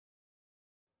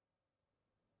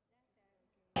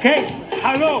Okay,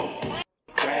 hello,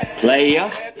 player.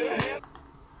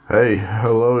 Hey,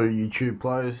 hello YouTube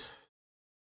players.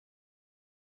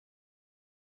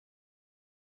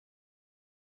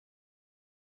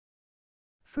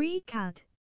 FreeCAD.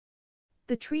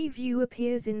 The tree view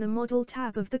appears in the Model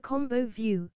tab of the Combo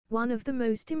view, one of the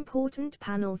most important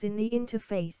panels in the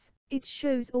interface. It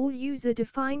shows all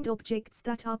user-defined objects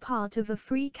that are part of a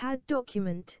FreeCAD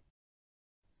document.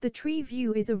 The tree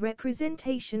view is a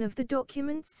representation of the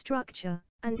document's structure,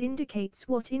 and indicates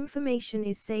what information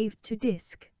is saved to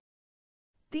disk.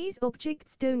 These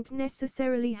objects don't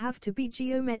necessarily have to be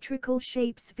geometrical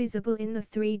shapes visible in the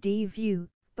 3D view,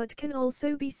 but can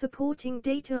also be supporting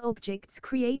data objects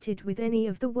created with any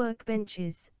of the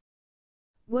workbenches.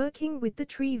 Working with the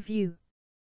tree view.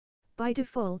 By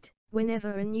default,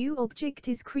 whenever a new object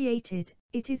is created,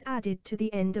 it is added to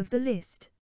the end of the list.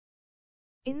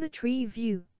 In the tree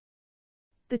view.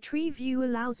 The tree view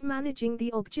allows managing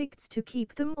the objects to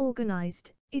keep them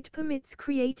organized. It permits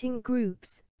creating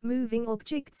groups, moving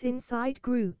objects inside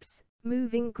groups,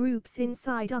 moving groups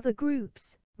inside other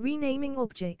groups, renaming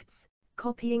objects,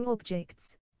 copying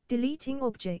objects, deleting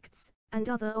objects, and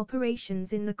other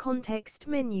operations in the context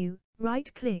menu,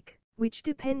 right-click, which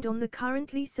depend on the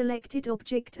currently selected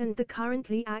object and the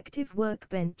currently active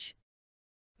workbench.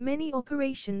 Many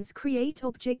operations create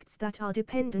objects that are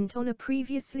dependent on a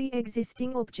previously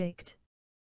existing object.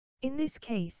 In this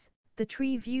case, the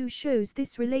tree view shows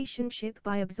this relationship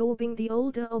by absorbing the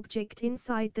older object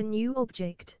inside the new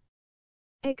object.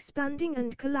 Expanding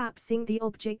and collapsing the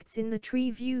objects in the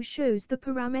tree view shows the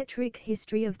parametric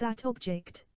history of that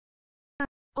object.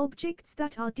 Objects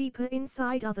that are deeper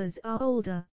inside others are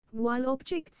older, while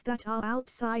objects that are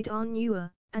outside are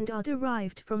newer, and are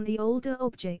derived from the older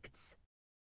objects.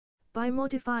 By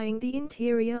modifying the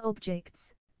interior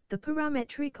objects, the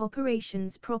parametric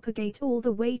operations propagate all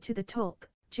the way to the top,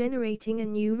 generating a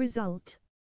new result.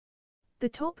 The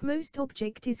topmost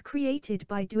object is created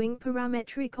by doing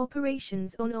parametric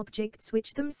operations on objects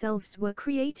which themselves were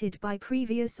created by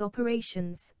previous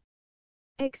operations.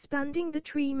 Expanding the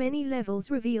tree many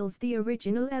levels reveals the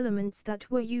original elements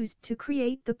that were used to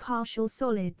create the partial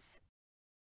solids.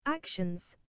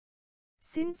 Actions.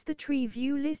 Since the tree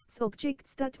view lists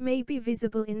objects that may be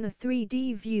visible in the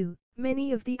 3D view,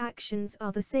 many of the actions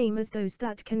are the same as those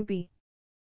that can be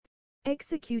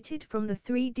executed from the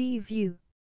 3D view.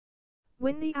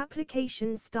 When the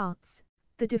application starts,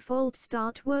 the default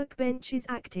Start workbench is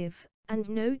active, and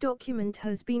no document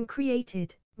has been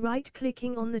created.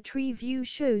 Right-clicking on the tree view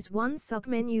shows one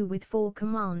submenu with 4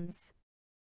 commands.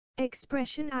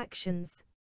 Expression actions.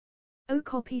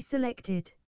 O-copy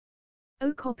selected.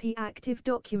 O-copy active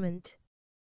document.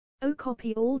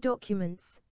 O-copy all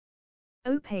documents.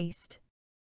 O-paste.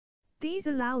 These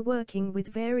allow working with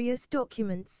various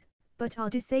documents, but are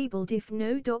disabled if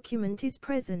no document is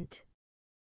present.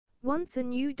 Once a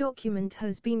new document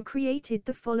has been created,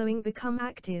 the following become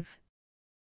active.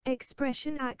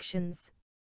 Expression actions.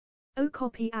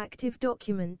 O-copy active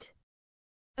document.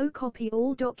 O-copy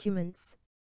all documents.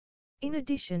 In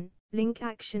addition, link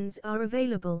actions are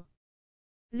available.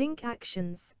 Link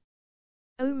actions.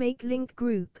 O-make link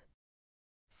group.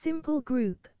 Simple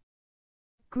group.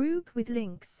 Group with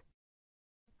links.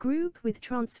 Group with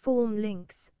transform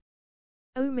links.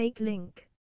 O-make link.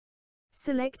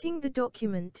 Selecting the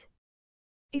document.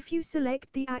 If you select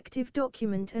the active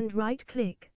document and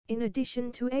right-click, in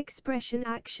addition to expression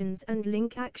actions and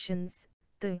link actions,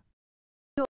 the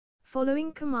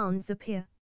following commands appear.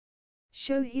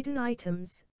 Show hidden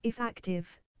items. If active,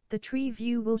 the tree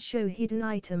view will show hidden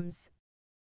items.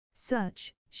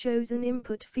 Search shows an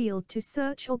input field to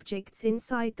search objects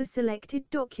inside the selected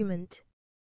document.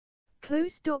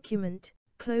 Close document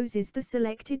closes the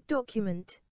selected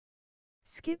document.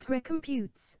 Skip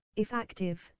recomputes. If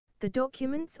active, the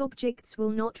document's objects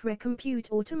will not recompute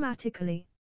automatically.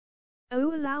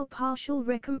 Allow partial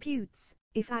recomputes.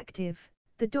 If active,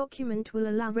 the document will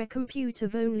allow recompute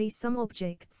of only some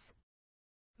objects.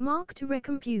 Mark to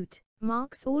recompute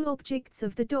marks all objects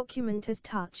of the document as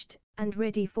touched and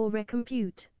ready for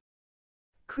recompute.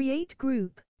 Create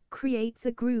group creates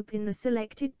a group in the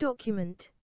selected document.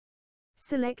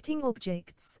 Selecting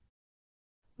objects.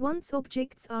 Once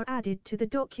objects are added to the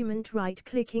document,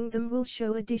 right-clicking them will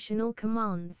show additional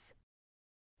commands.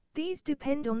 These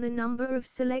depend on the number of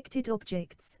selected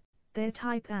objects, their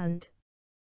type and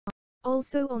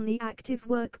also on the active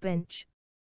workbench.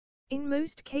 In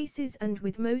most cases and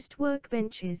with most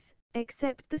workbenches,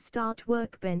 except the Start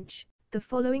workbench, the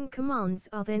following commands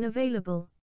are then available.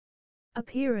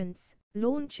 Appearance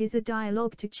launches a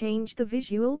dialog to change the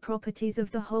visual properties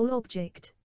of the whole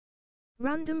object.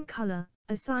 Random color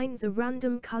assigns a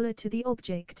random color to the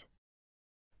object.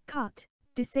 Cut,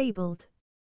 disabled.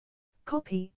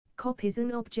 Copy, copies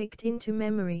an object into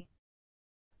memory.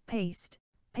 Paste,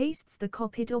 pastes the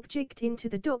copied object into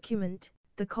the document,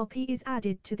 the copy is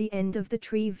added to the end of the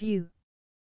tree view.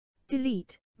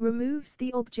 Delete, removes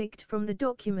the object from the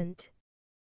document.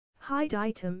 Hide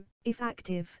item, if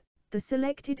active, the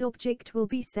selected object will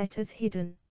be set as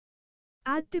hidden.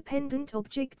 Add dependent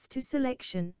objects to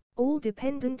selection, all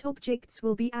dependent objects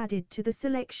will be added to the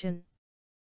selection.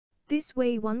 This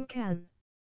way one can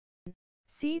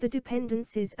see the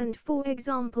dependencies and, for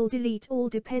example, delete all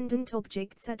dependent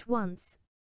objects at once.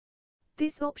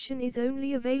 This option is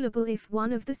only available if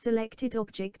one of the selected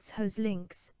objects has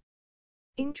links.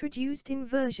 Introduced in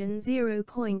version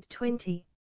 0.20.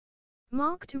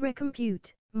 Mark to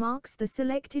recompute, marks the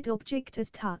selected object as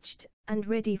touched, and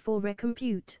ready for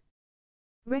recompute.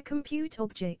 Recompute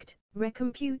object,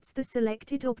 recomputes the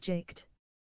selected object.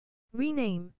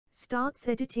 Rename, starts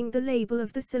editing the label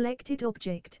of the selected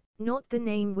object, not the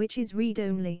name, which is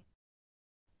read-only.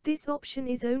 This option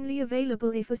is only available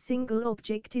if a single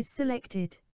object is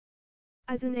selected.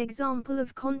 As an example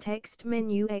of context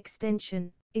menu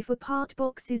extension, if a part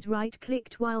box is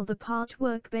right-clicked while the part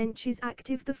workbench is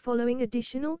active, the following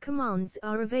additional commands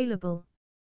are available.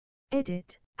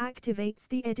 Edit, activates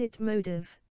the edit mode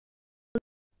of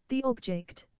the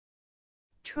object.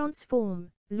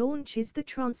 Transform, launches the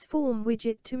transform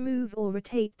widget to move or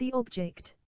rotate the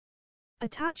object.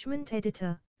 Attachment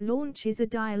editor, launches a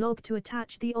dialog to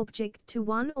attach the object to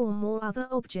one or more other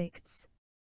objects.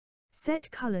 Set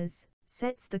colors,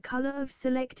 sets the color of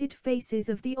selected faces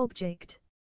of the object.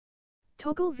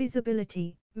 Toggle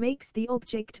visibility, makes the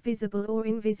object visible or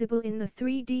invisible in the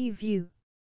 3D view.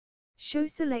 Show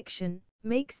selection,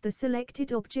 makes the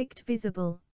selected object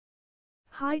visible.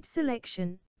 Hide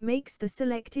selection, makes the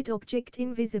selected object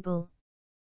invisible.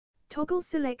 Toggle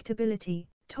selectability,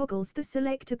 toggles the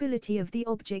selectability of the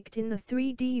object in the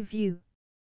 3D view.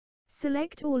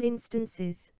 Select all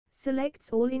instances, selects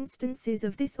all instances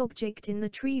of this object in the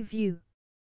tree view.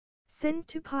 Send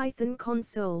to Python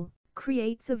console,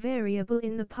 creates a variable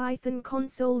in the Python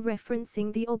console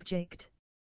referencing the object.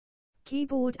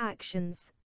 Keyboard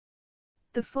actions.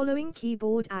 The following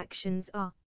keyboard actions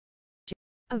are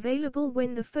available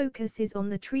when the focus is on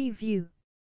the tree view.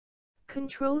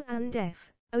 Ctrl and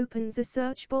F opens a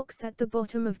search box at the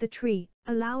bottom of the tree,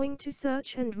 allowing to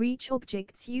search and reach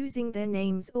objects using their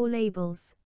names or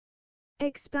labels.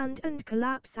 Expand and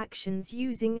collapse actions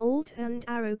using Alt and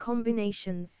arrow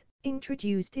combinations,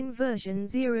 introduced in version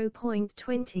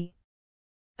 0.20.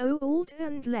 Alt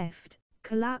and left,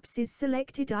 collapses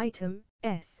selected item,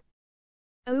 S.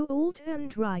 Alt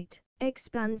and right,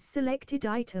 expands selected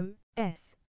item,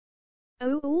 S.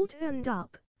 Alt and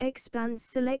up, expands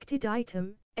selected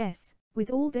item, S, with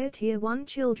all their Tier 1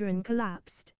 children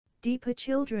collapsed, deeper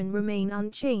children remain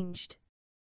unchanged.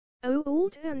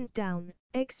 Alt and down,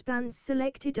 expands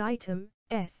selected item,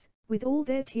 S, with all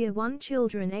their Tier 1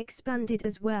 children expanded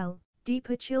as well,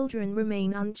 deeper children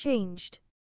remain unchanged.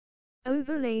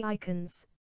 Overlay icons.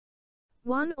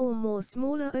 One or more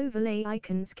smaller overlay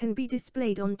icons can be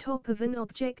displayed on top of an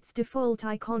object's default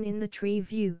icon in the tree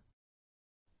view.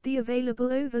 The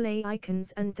available overlay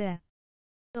icons and their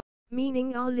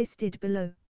meaning are listed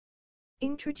below.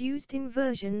 Introduced in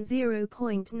version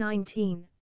 0.19.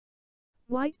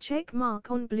 White check mark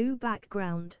on blue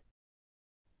background.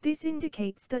 This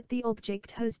indicates that the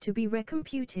object has to be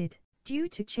recomputed, due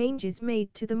to changes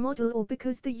made to the model or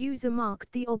because the user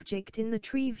marked the object in the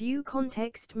tree view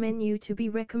context menu to be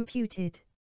recomputed.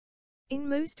 In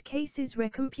most cases,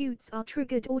 recomputes are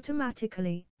triggered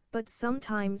automatically, but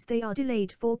sometimes they are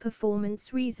delayed for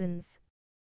performance reasons.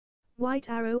 White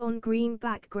arrow on green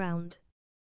background.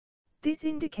 This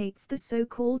indicates the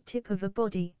so-called tip of a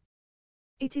body.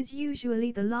 It is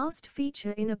usually the last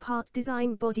feature in a part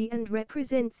design body and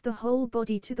represents the whole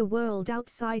body to the world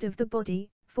outside of the body,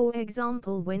 for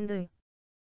example when the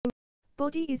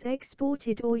body is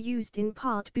exported or used in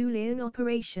part Boolean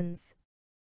operations.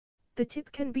 The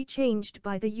tip can be changed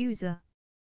by the user.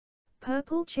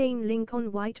 Purple chain link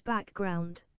on white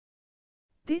background.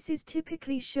 This is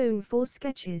typically shown for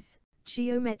sketches,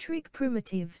 geometric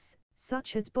primitives,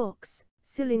 such as box,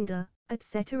 cylinder,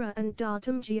 etc. and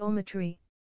datum geometry.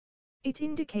 It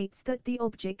indicates that the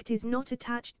object is not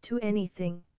attached to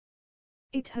anything.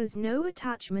 It has no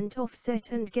attachment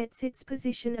offset and gets its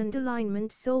position and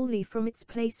alignment solely from its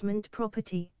placement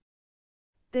property.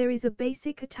 There is a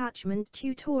basic attachment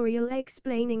tutorial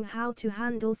explaining how to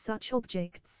handle such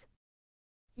objects.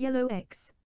 Yellow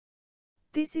X.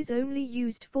 This is only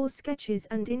used for sketches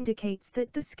and indicates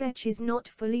that the sketch is not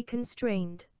fully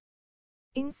constrained.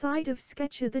 Inside of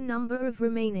Sketcher, the number of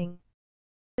remaining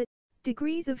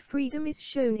degrees of freedom is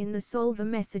shown in the solver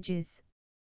messages.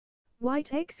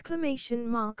 White exclamation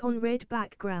mark on red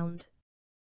background.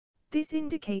 This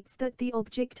indicates that the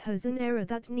object has an error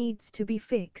that needs to be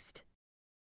fixed.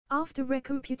 After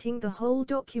recomputing the whole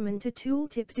document, a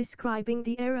tooltip describing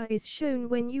the error is shown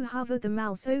when you hover the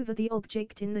mouse over the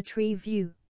object in the tree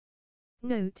view.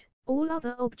 Note, all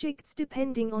other objects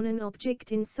depending on an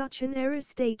object in such an error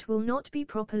state will not be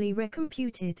properly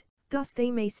recomputed, thus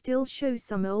they may still show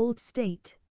some old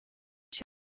state.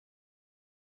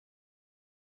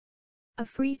 A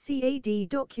FreeCAD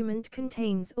document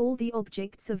contains all the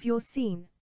objects of your scene.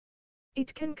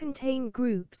 It can contain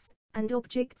groups and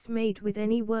objects made with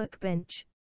any workbench.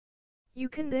 You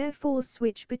can therefore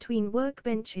switch between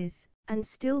workbenches and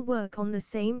still work on the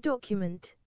same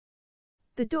document.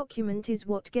 The document is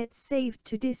what gets saved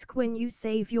to disk when you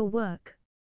save your work.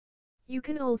 You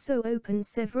can also open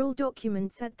several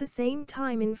documents at the same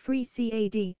time in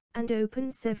FreeCAD, and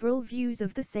open several views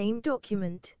of the same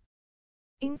document.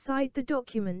 Inside the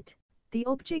document, the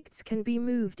objects can be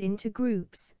moved into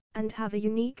groups and have a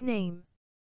unique name.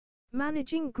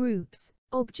 Managing groups,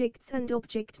 objects and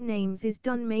object names is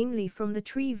done mainly from the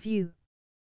tree view.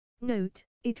 Note,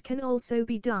 it can also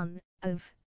be done,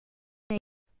 of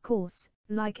course,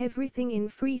 like everything in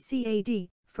FreeCAD,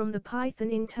 from the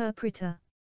Python interpreter.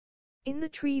 In the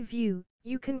tree view,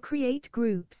 you can create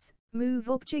groups, move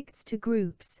objects to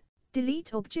groups,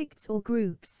 delete objects or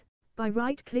groups by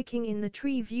right-clicking in the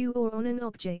tree view or on an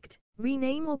object,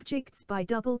 rename objects by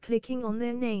double-clicking on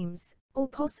their names, or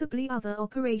possibly other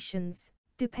operations,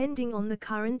 depending on the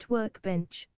current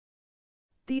workbench.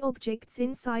 The objects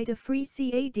inside a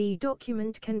FreeCAD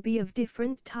document can be of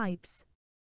different types.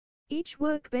 Each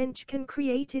workbench can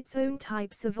create its own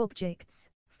types of objects.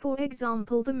 For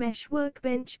example, the Mesh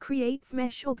workbench creates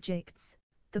mesh objects,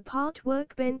 the Part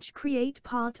workbench create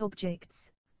part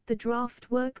objects, the Draft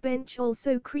workbench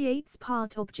also creates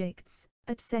part objects,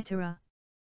 etc.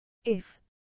 If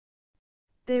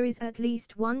there is at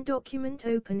least one document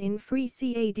open in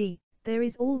FreeCAD, there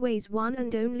is always one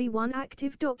and only one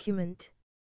active document.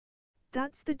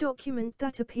 That's the document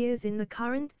that appears in the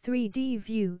current 3D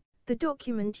view, the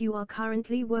document you are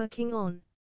currently working on.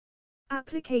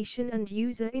 Application and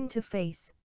user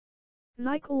interface.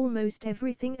 Like almost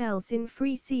everything else in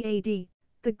FreeCAD,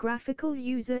 the graphical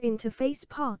user interface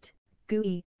part,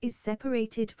 GUI, is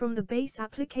separated from the base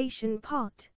application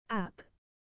part, app.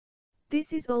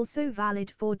 This is also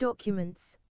valid for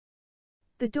documents.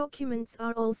 The documents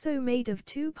are also made of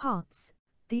two parts,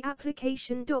 the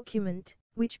application document,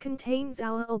 which contains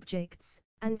our objects,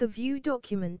 and the view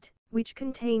document, which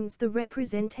contains the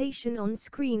representation on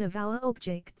screen of our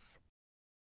objects.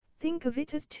 Think of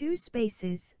it as two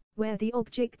spaces, where the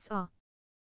objects are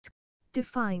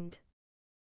defined.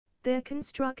 Their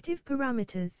constructive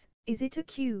parameters, is it a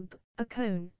cube, a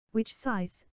cone, which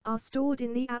size, are stored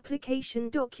in the application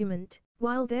document,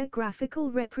 while their graphical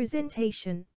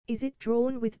representation, is it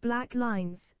drawn with black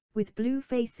lines, with blue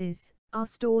faces, are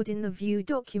stored in the view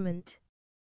document.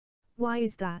 Why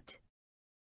is that?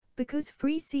 Because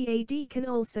FreeCAD can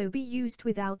also be used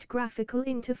without graphical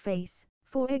interface,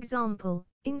 for example,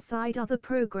 inside other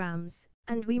programs,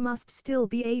 and we must still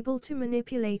be able to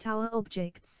manipulate our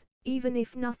objects, even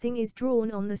if nothing is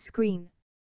drawn on the screen.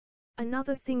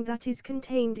 Another thing that is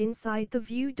contained inside the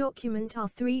view document are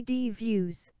 3D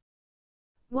views.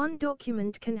 One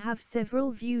document can have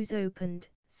several views opened,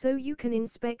 so you can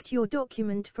inspect your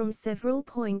document from several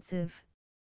points of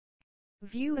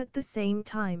view at the same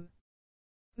time.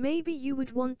 Maybe you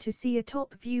would want to see a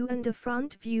top view and a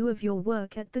front view of your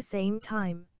work at the same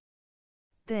time.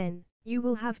 Then, you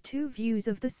will have two views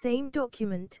of the same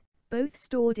document, both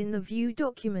stored in the view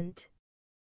document.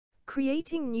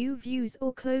 Creating new views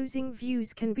or closing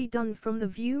views can be done from the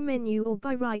View menu or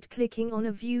by right-clicking on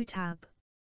a View tab.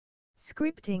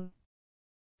 Scripting.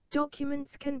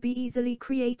 Documents can be easily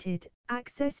created,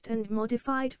 accessed and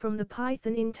modified from the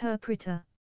Python interpreter.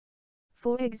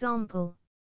 For example,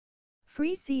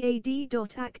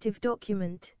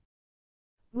 FreeCAD.ActiveDocument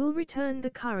will return the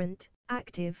current,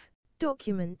 active,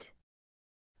 document.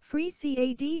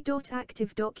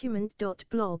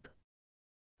 FreeCAD.ActiveDocument.blob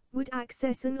would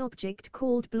access an object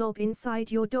called blob inside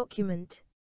your document.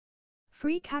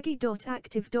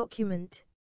 FreeCAD.ActiveDocument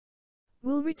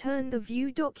will return the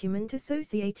view document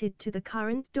associated to the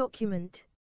current document.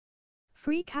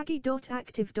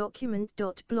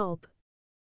 FreeCAD.ActiveDocument.blob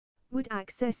would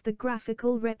access the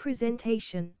graphical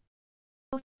representation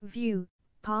view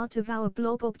part of our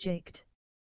blob object.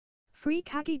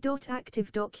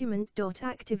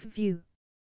 FreeCAD.ActiveDocument.ActiveView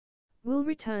will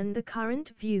return the current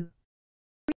view.